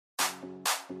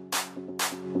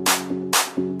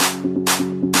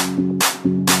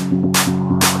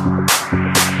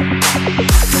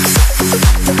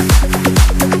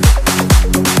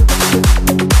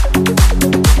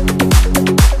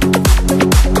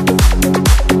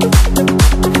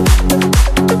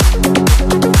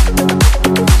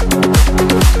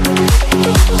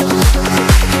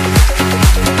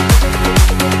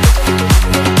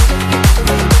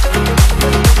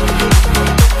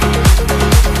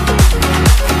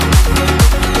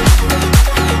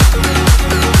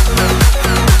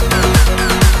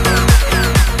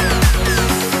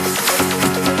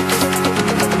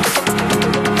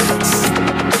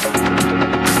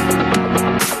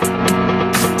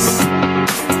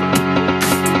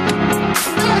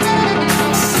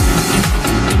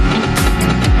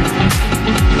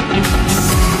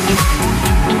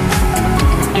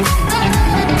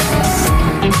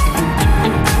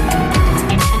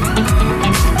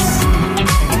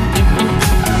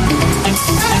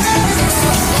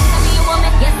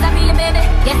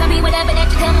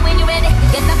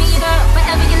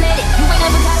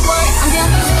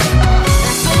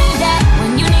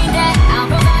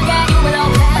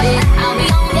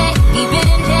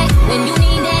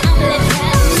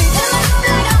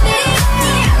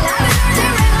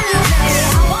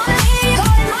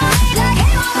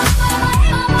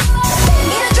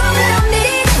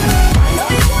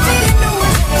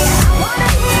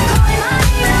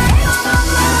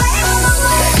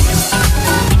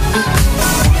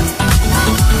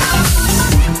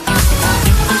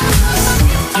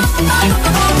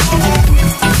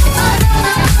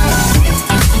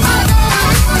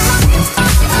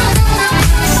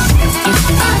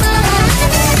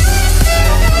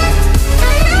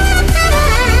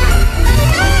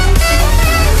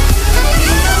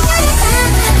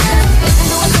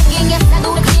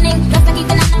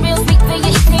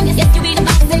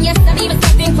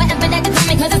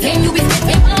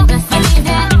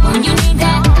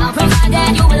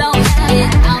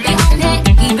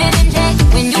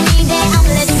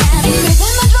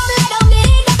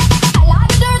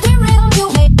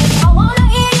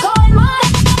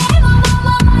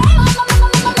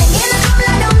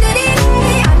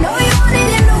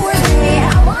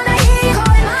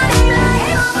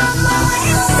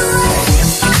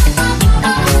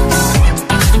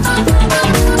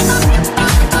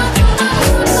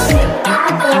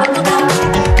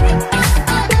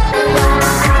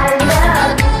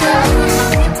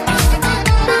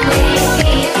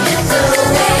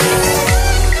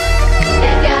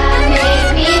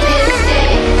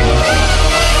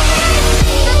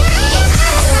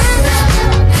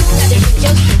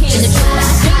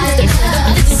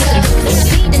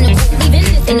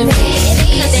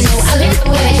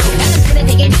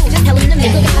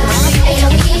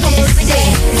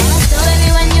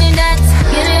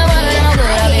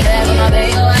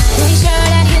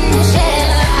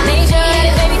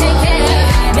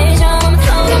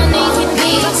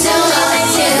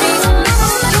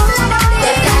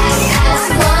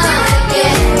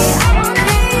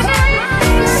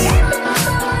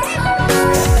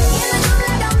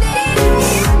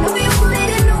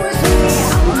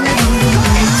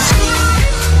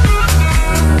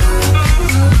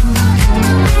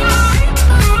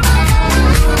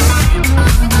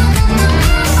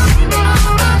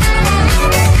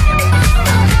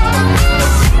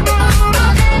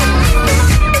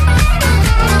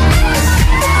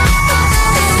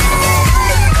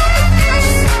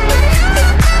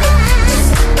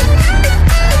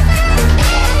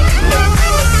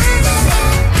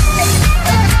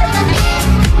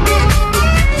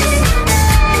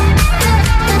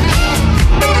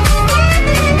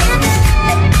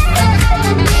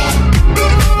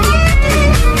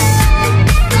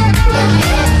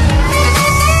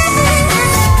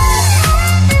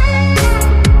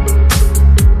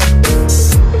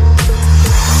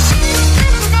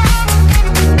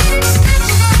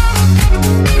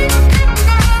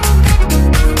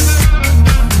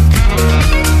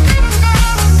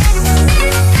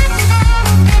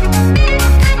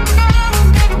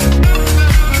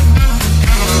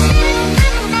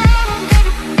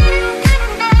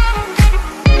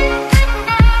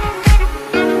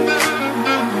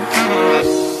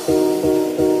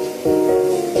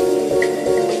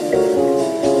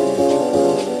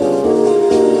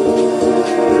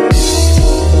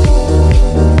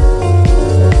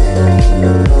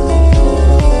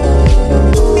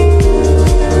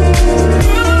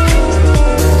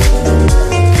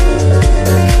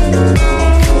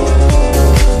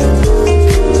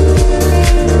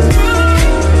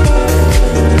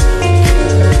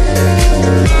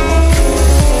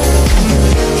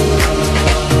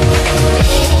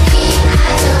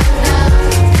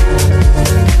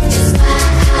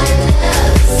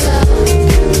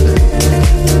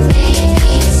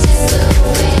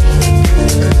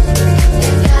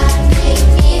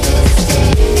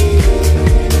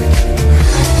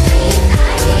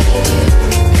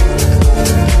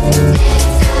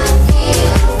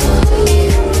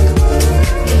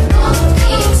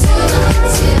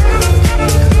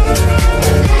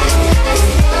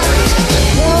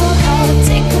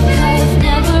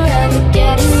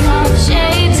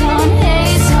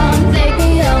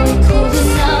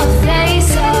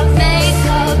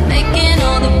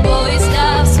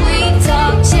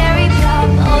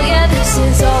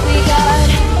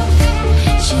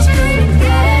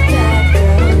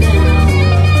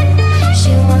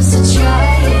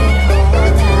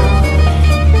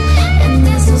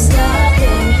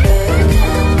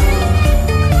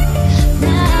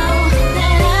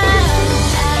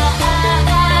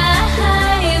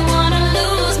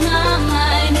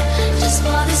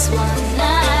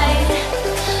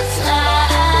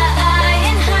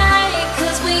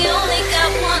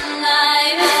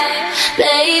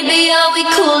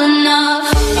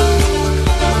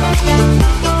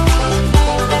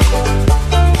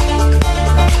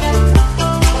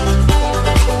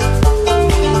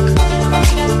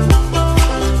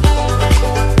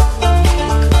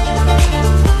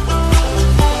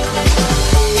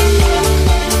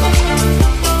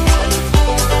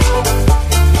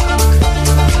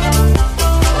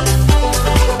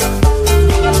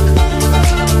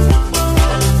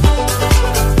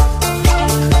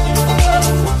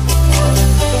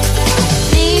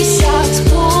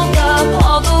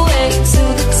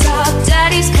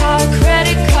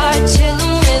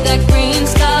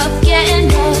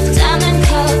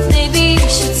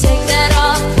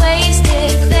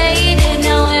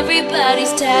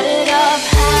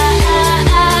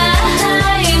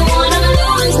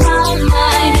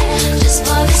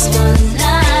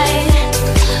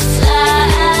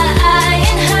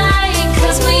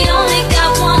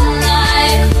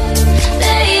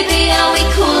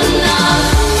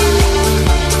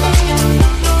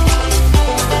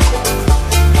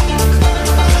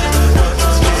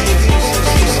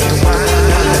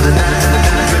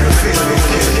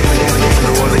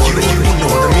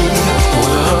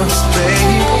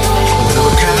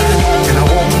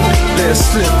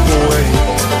slip away.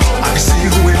 I can see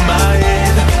you in my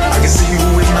head, I can see you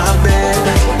in my bed,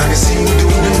 I can see you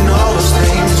doing all those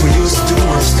things we used to do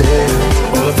instead.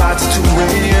 All the fights at 2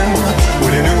 a.m.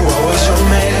 when you knew I was your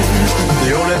man.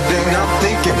 The only thing I'm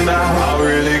thinking about, I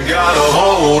really gotta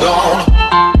hold on.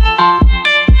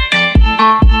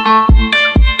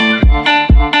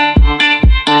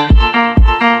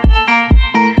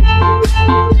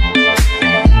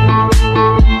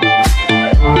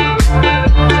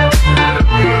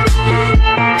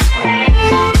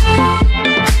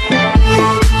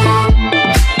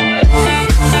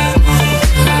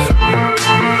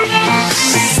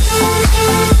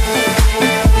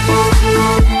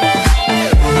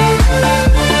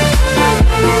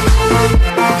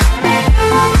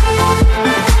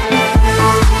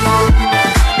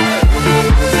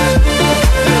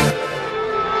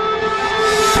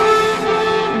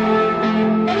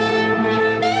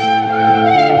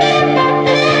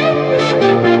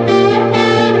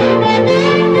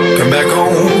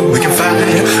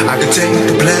 I can take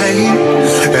the blame,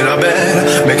 and I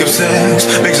bet making sex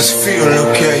makes us feel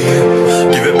okay.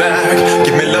 Give it back,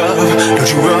 give me love, don't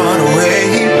you run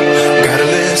away. Got a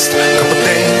list, couple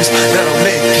things that'll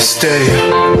make you stay.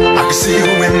 I can see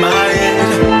you in my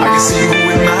head, I can see you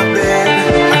in my bed,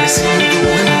 I can see you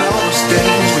doing all those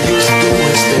things we used to do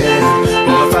instead.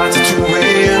 All the fights at 2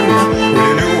 a.m. when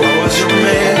you knew I was your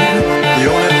man. The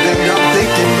only thing I'm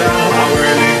thinking about, I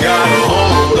really gotta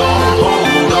hold on,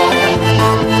 hold on.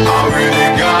 I really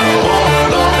gotta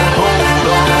hold on, hold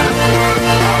on.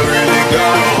 I really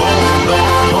gotta hold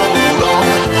on, hold on.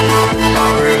 I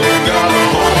really gotta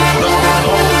hold on,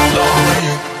 hold on.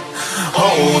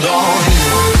 Hold on.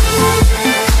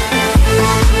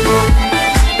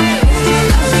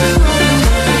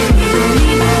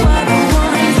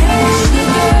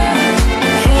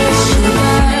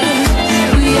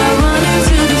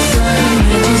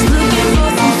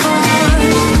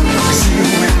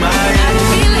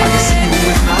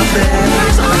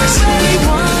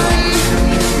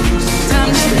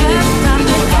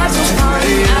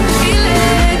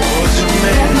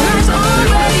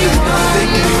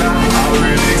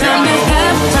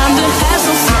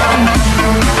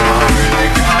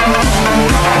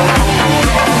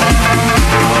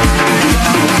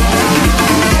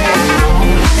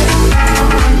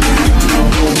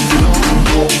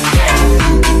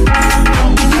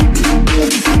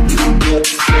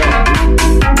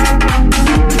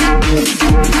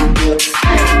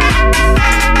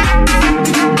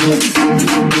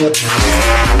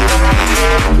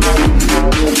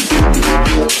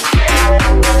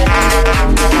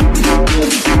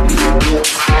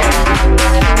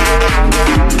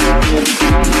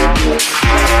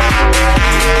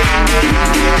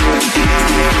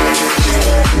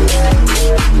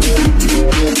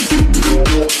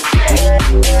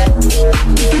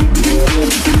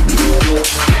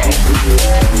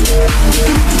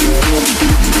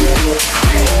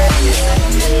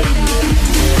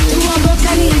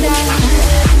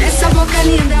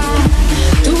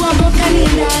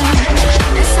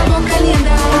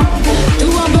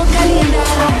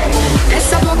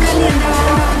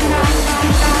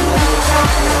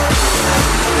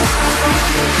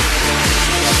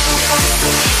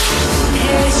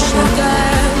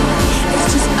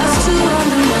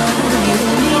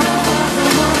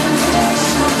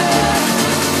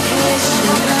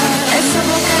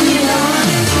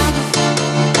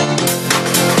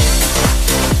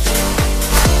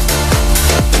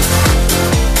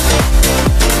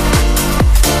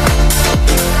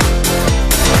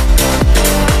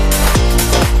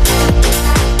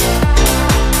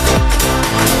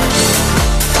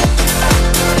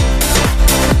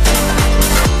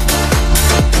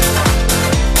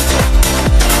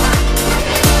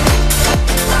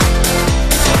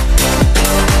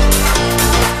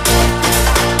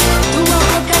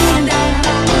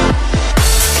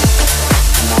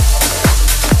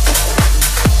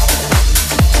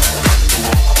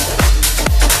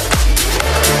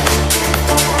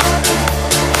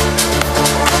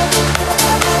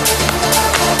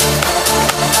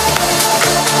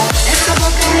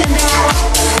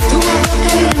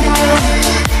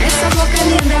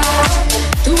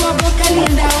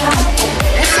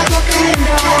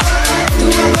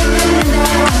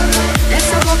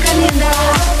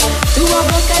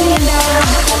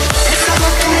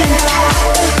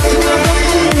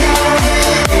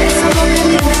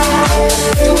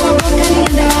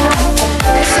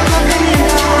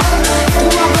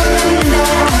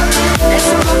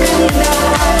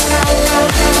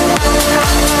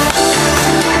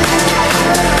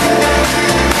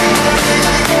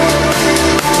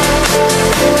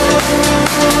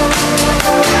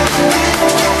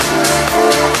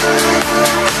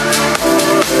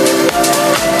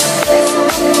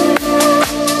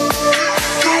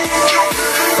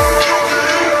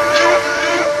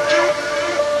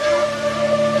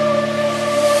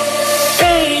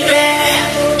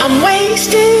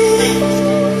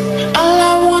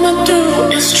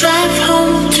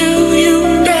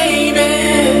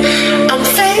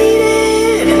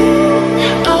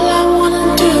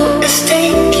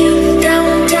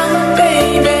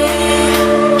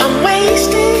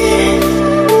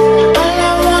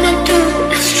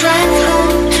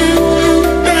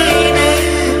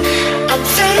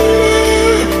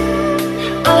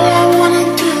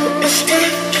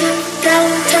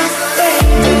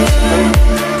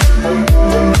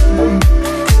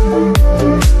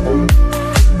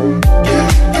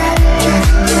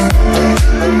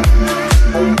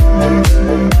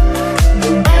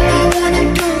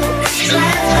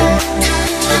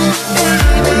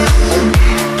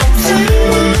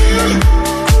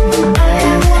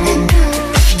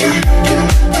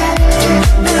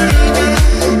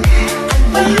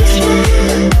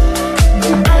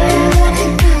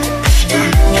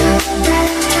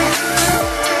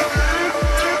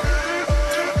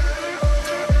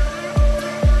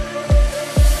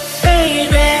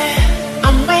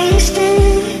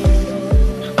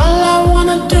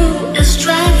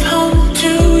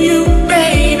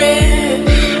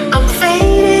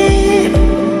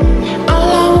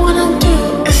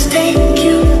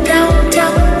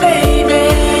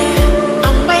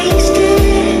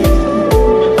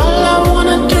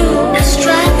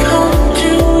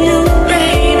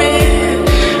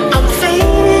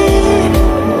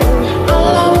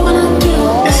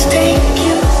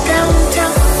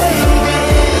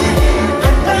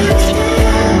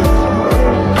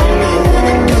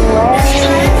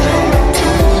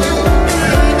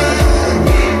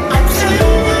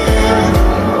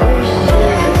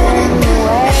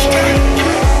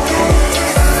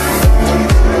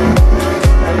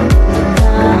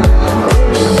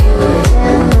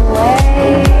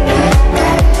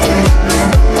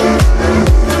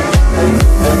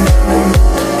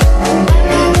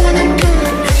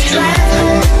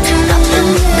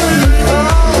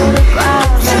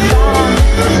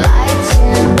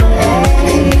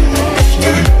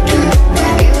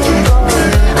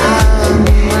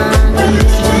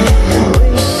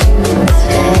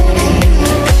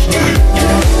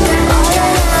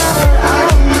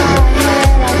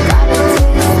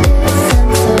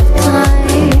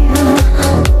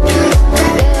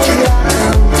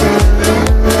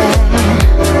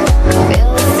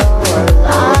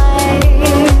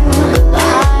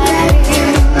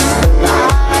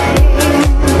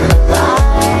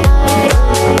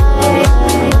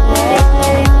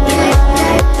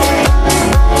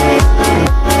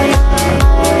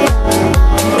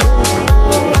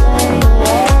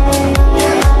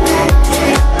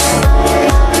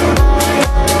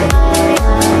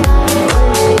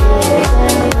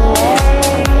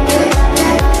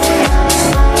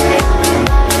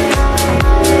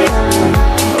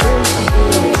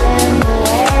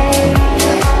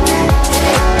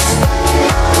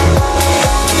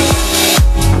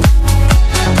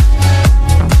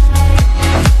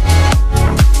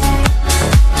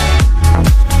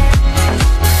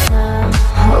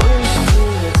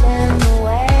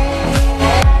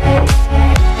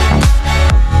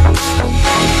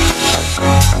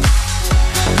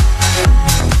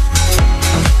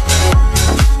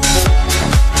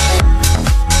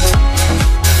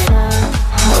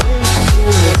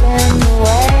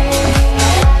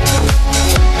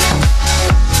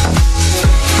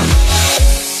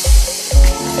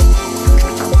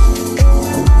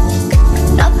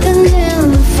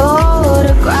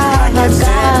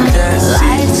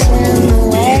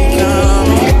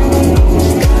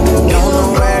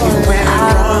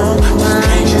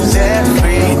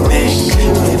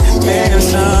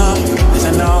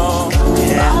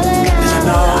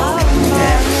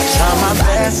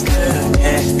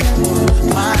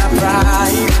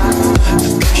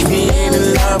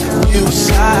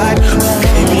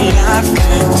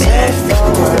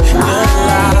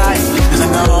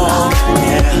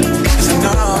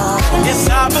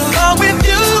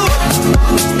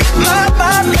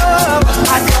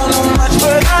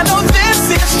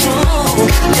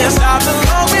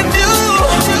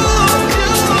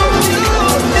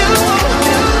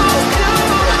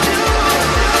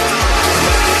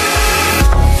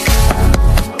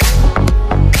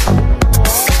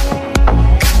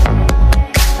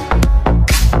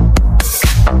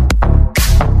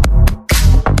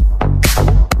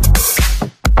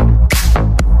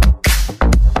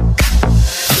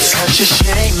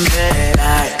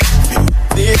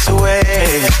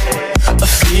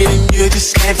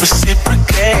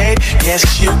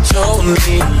 Yes, you told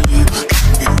me you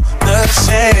the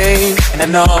same. And I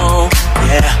know,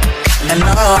 yeah, and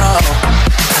I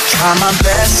know try my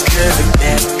best to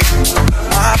get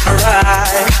my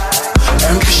pride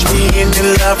and push me into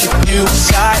love with you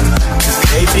inside. Cause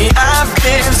lately I've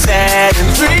been sad and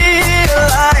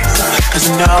realized. Cause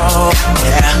I know,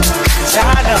 yeah, cause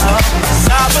I know, cause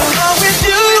I belong with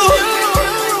you.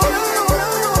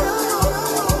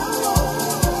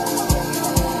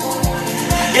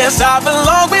 Yes, I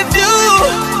belong with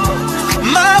you.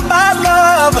 My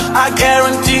love, I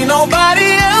guarantee nobody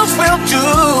else will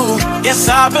do. Yes,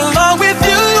 I belong with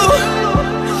you.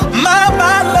 My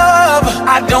love,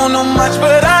 I don't know much,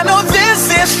 but I know this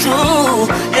is true.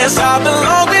 Yes, I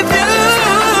belong with you.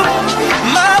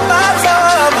 My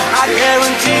love, I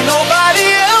guarantee nobody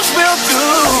else will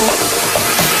do.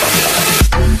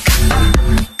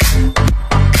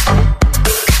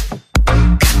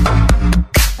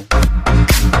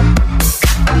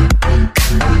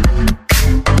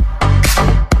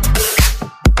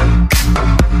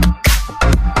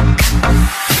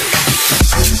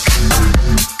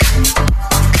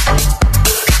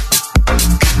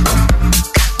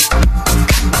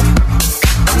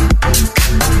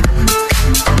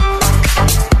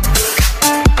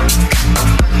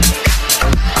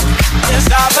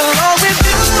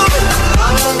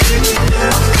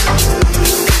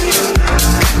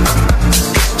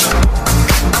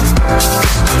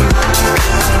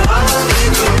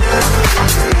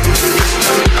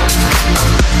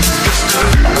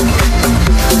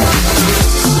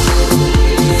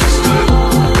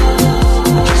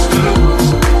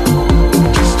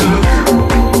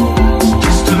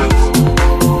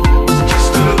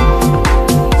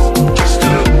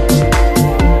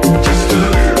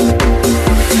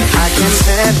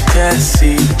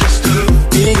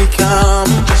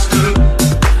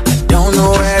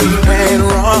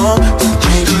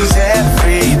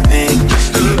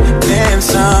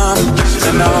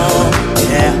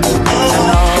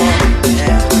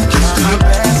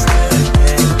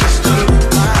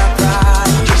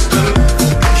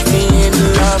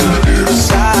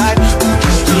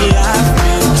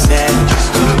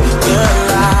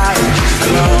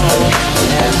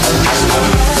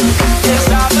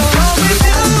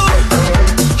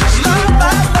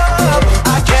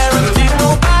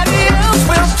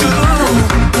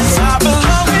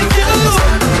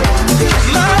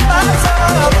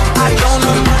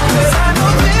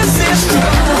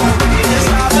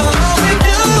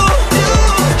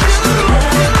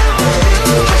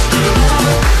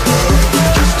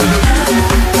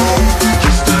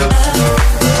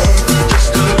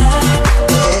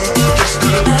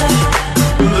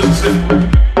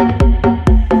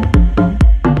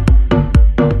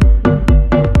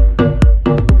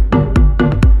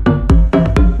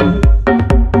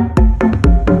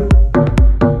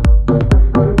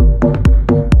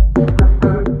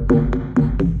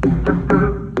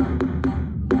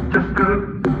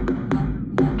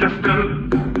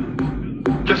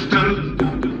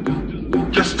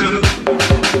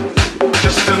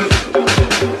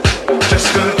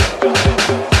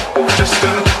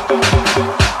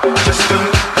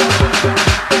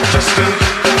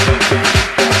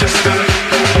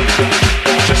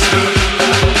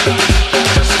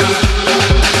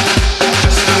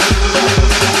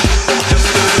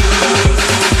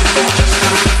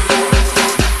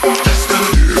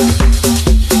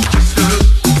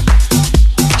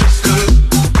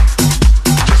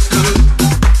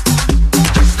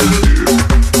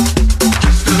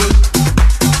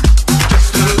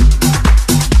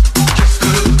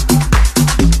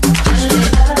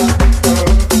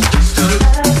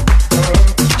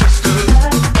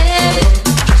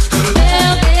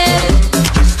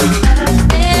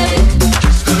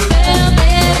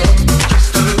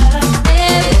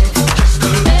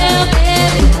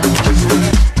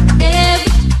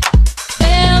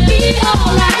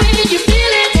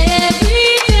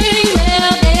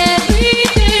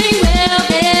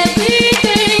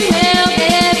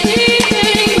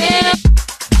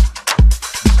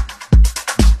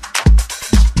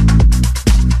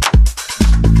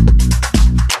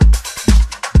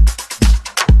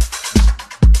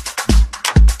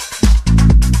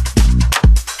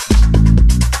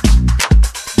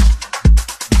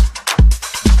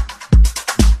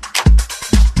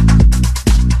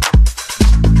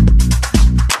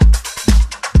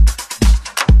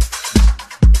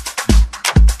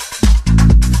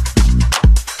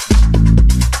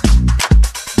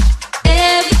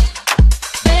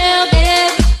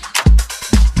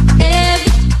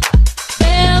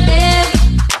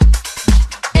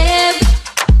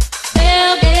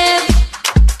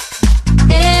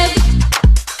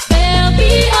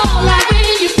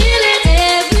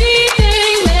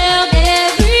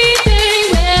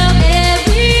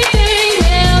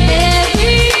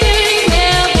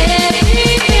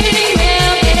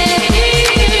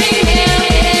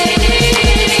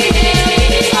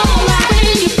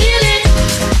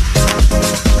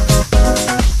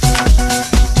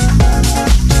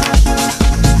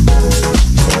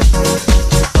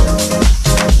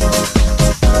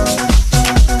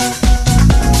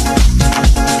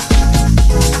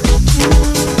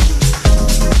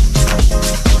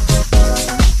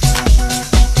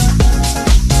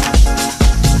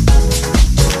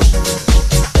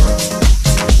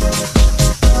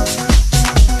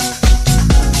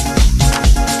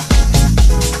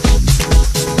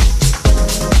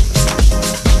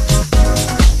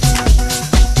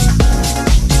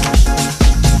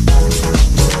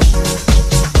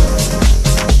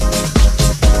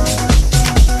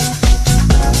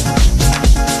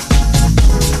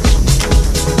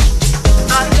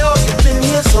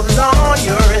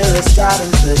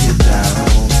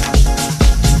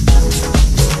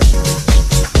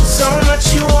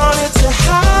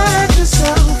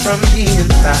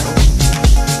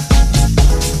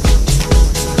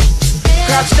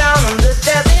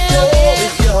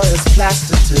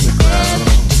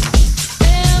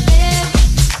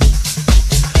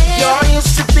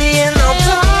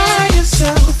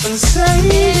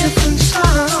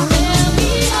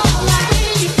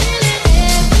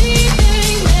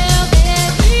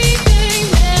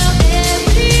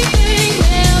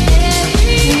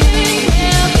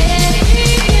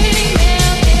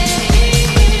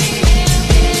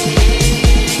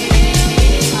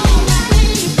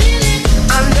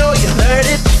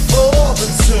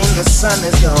 sun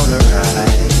is gonna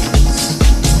rise.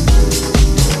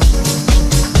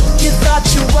 You thought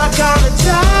you were gonna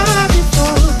die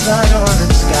before blood on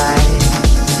the sky.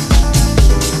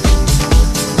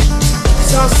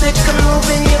 So sick of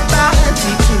moving your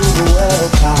body to the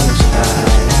well-polished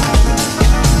night.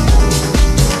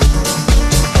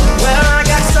 Well, I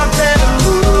got something to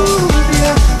move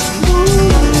you,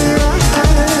 move you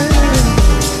right.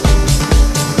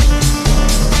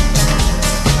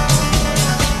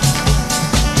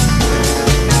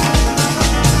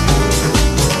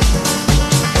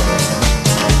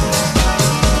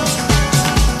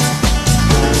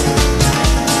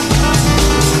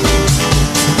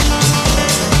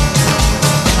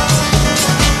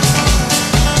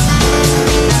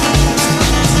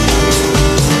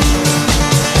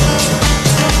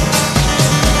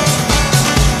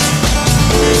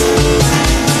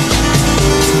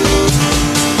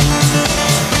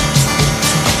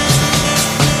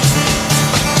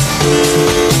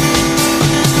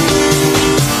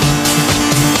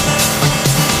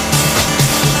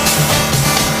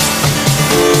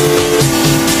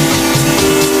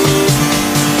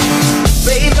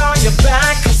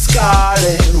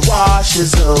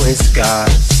 Washes away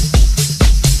scars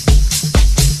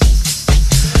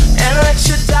and let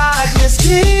your darkness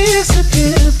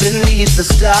disappear beneath the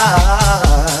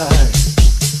stars.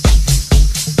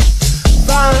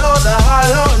 Follow the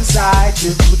hollow inside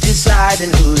you,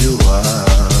 deciding who you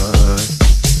are.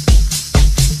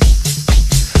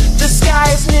 The sky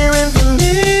is near and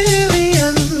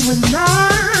familiar, we're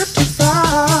not too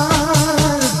far.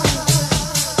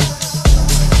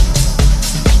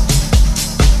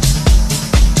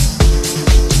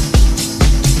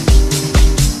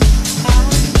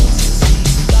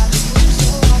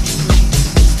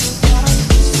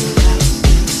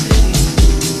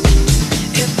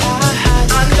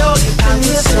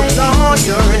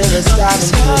 You're in a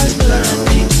starting point.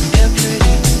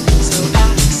 So I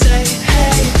say,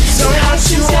 hey, so what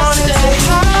you wanna say?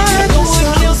 I know it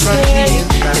kills me.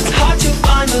 It's hard to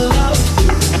find the love,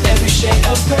 every shade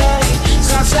of gray.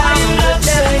 So I'm tired of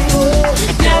saying,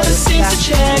 never seems to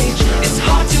change. It's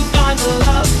hard to find the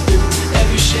love,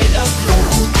 every shade of blue.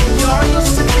 You're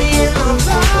used to being all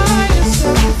by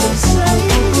yourself and saying.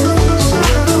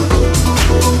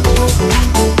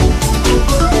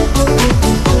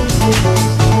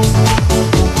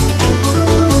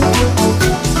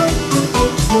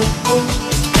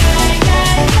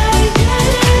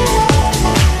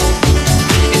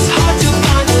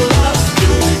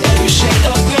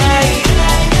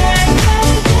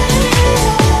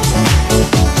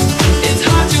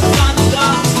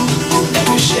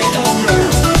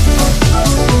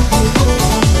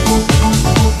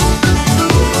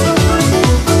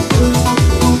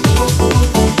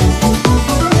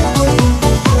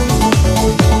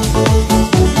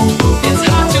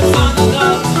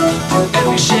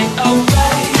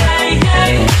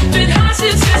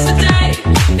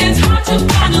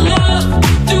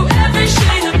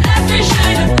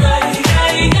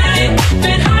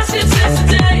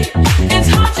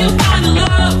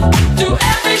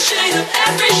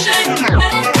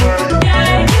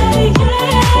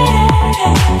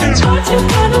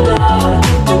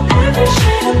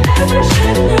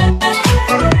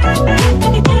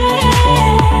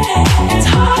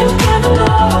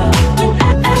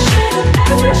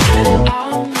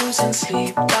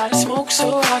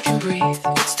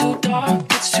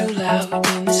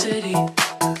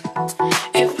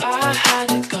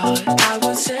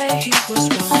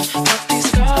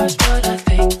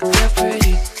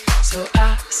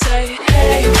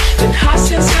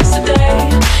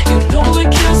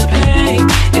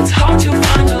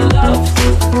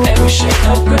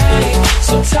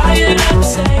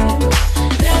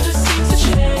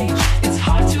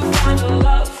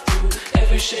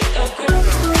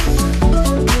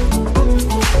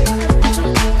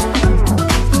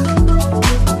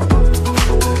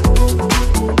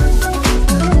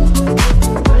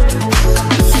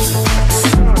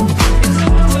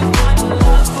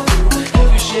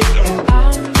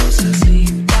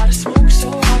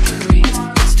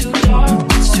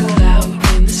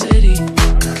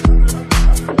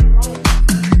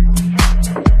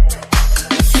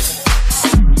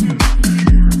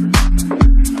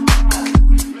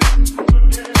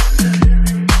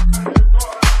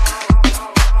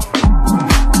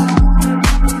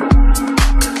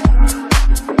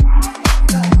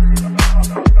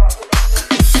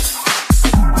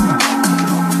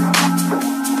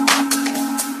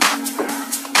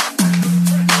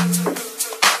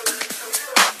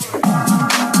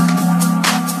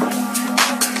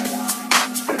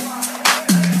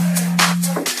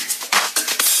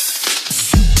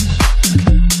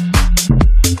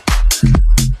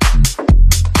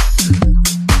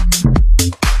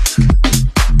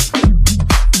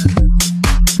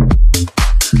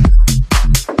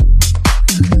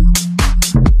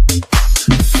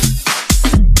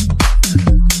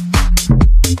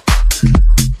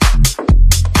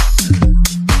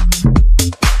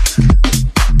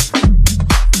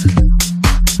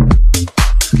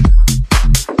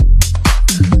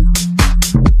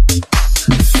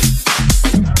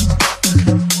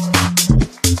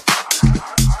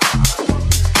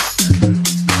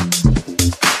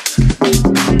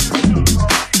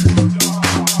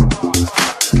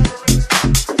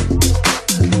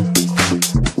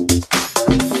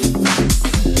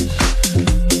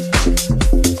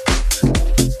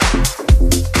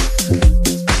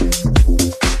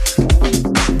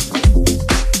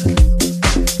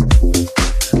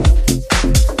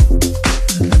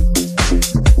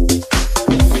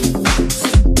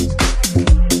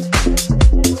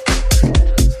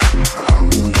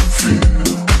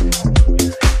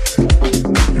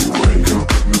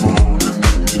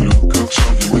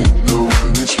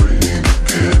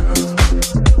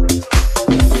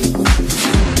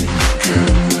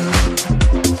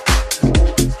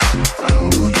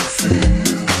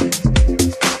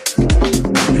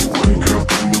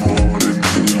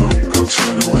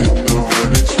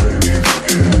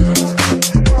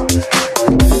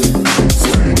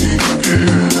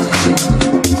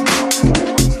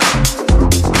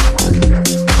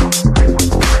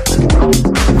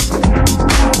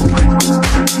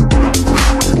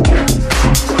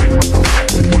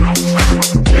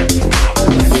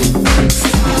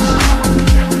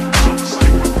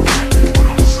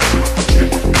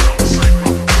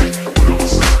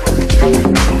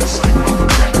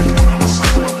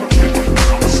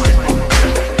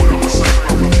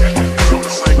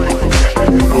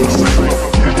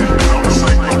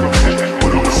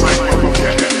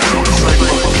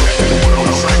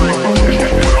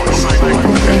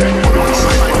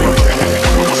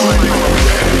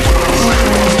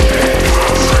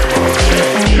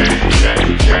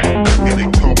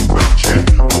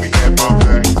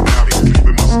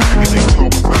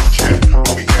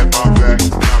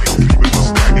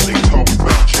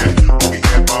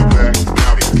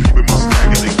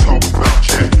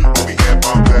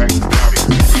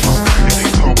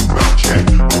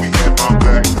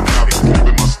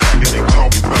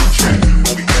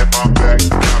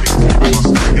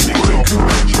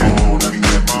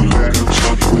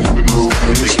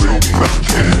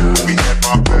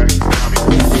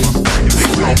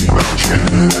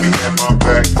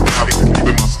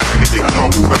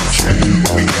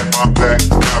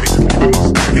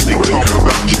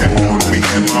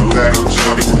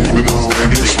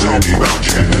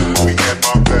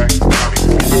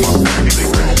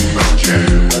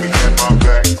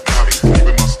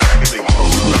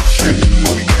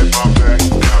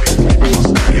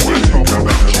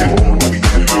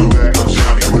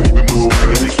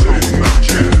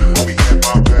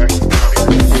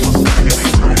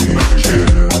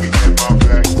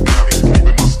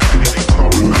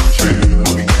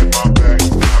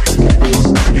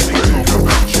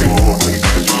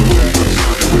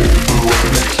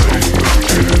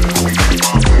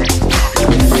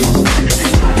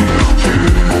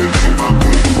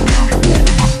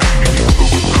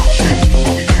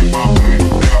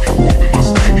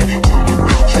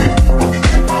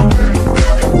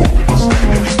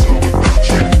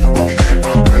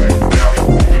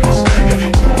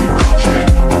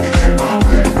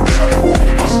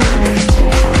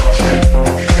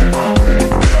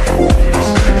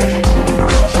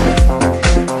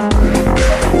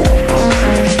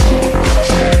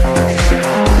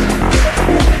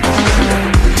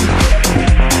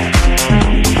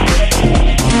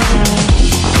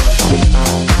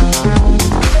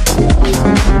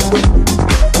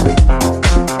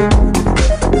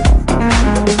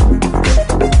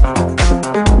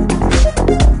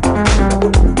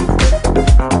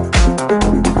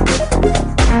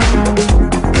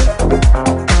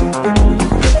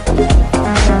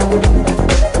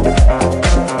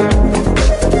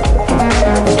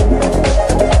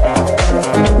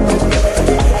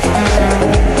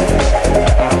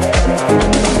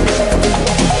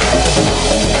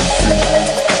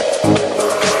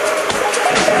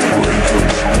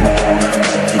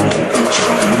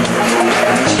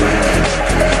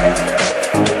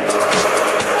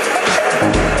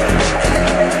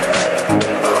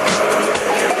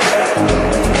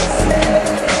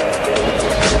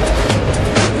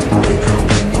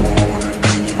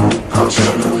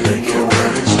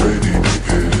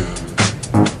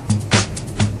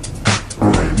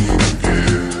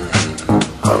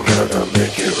 gonna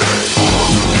make it rain.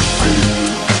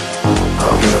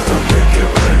 I'm gonna make it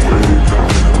rain.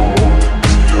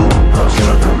 I'm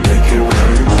gonna make it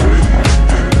rain.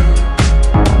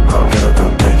 I'm gonna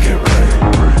make it rain.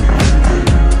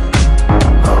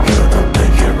 I'm gonna make it rain. I'm gonna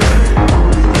make it rain.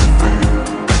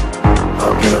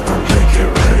 I'm gonna make it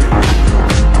rain.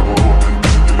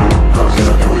 I'm gonna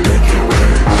make it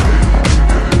rain.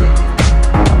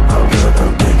 I'm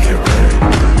gonna make it rain.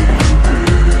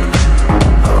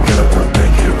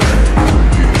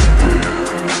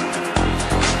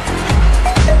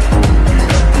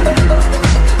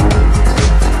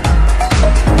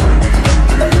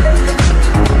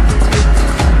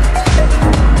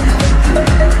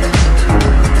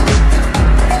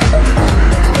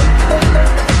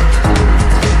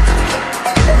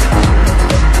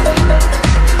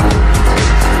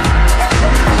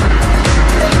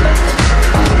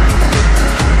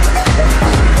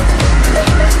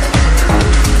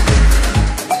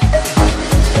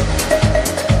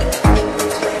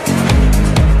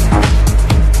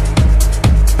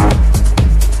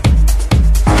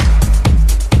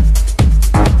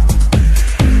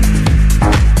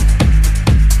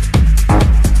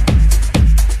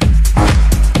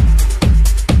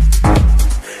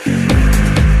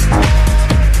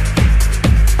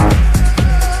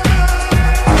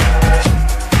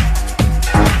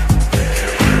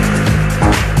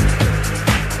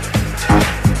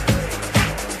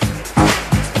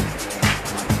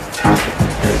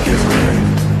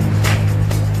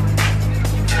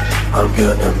 I'm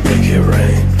gonna make it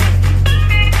rain.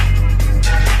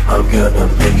 I'm gonna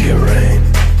make it rain.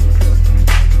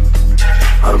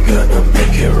 I'm gonna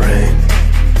make it rain.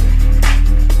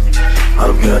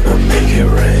 I'm gonna make it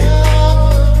rain.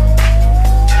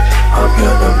 I'm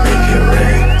gonna make it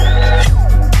rain.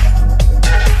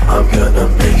 I'm gonna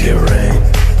make it rain.